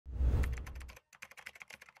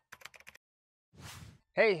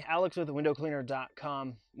Hey, Alex with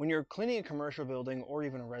windowcleaner.com. When you're cleaning a commercial building or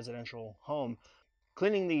even a residential home,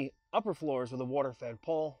 cleaning the upper floors with a water-fed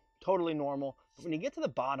pole, totally normal. But when you get to the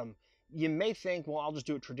bottom, you may think, well, I'll just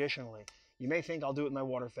do it traditionally. You may think I'll do it with my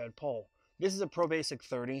water-fed pole. This is a Pro Basic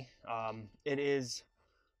 30. It is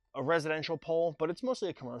a residential pole, but it's mostly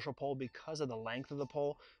a commercial pole because of the length of the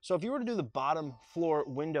pole. So if you were to do the bottom floor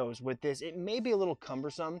windows with this, it may be a little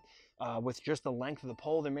cumbersome with just the length of the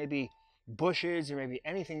pole. There may be bushes or maybe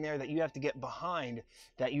anything there that you have to get behind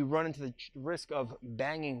that you run into the risk of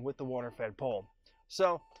banging with the water-fed pole.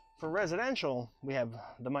 So for residential, we have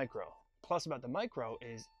the micro. Plus about the micro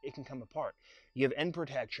is it can come apart. You have end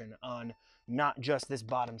protection on not just this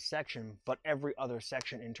bottom section, but every other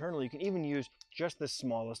section internally. You can even use just the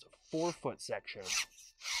smallest 4-foot section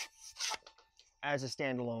as a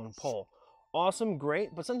standalone pole. Awesome,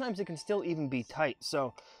 great, but sometimes it can still even be tight.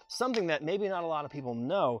 So something that maybe not a lot of people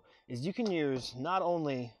know is you can use not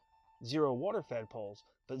only XERO water-fed poles,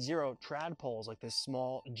 but XERO trad poles like this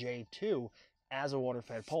small J2 as a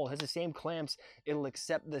water-fed pole. It has the same clamps, it'll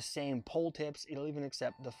accept the same pole tips, it'll even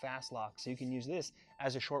accept the fast lock. So you can use this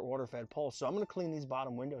as a short water-fed pole. So I'm gonna clean these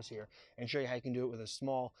bottom windows here and show you how you can do it with a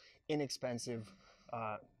small, inexpensive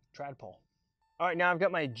trad pole. All right, now I've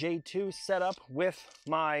got my J2 set up with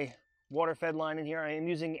my water-fed line in here. I am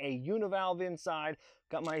using a univalve inside,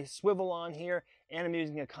 got my swivel on here, and I'm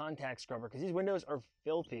using a contact scrubber because these windows are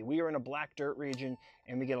filthy. We are in a black dirt region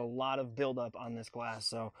and we get a lot of buildup on this glass.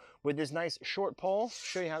 So with this nice short pole,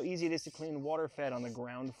 show you how easy it is to clean water-fed on the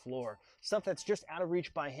ground floor. Stuff that's just out of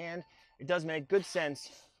reach by hand, it does make good sense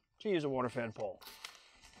to use a water-fed pole.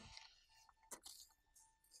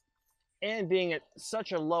 And being at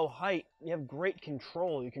such a low height, you have great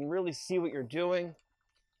control. You can really see what you're doing.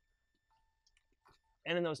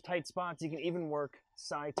 And in those tight spots, you can even work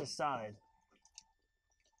side to side.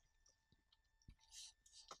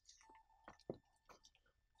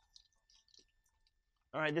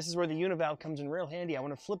 All right, this is where the univalve comes in real handy. I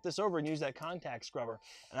want to flip this over and use that contact scrubber.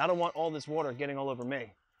 And I don't want all this water getting all over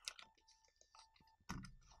me.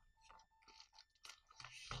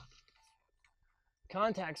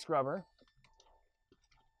 Contact scrubber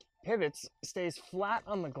pivots, stays flat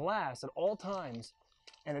on the glass at all times,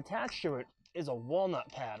 and attached to it is a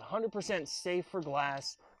walnut pad. 100% safe for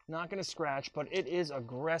glass, not going to scratch, but it is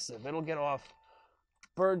aggressive. It'll get off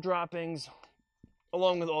bird droppings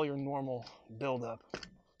along with all your normal buildup.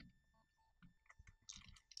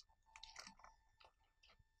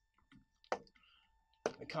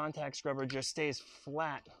 The contact scrubber just stays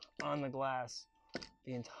flat on the glass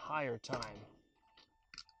the entire time.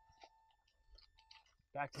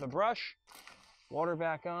 Back to the brush, water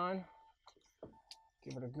back on,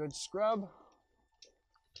 give it a good scrub,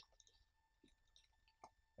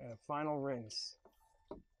 and a final rinse.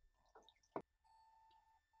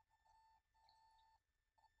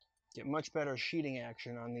 Get much better sheeting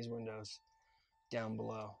action on these windows down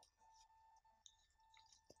below.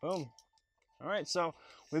 Boom. All right, so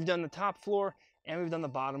we've done the top floor and we've done the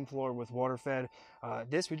bottom floor with water-fed.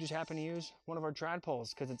 This we just happen to use one of our trad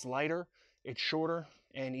poles because it's lighter, it's shorter,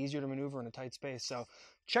 and easier to maneuver in a tight space. So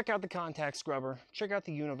check out the contact scrubber, check out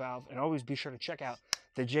the univalve, and always be sure to check out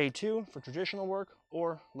the J2 for traditional work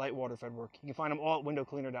or light water-fed work. You can find them all at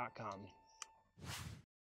windowcleaner.com.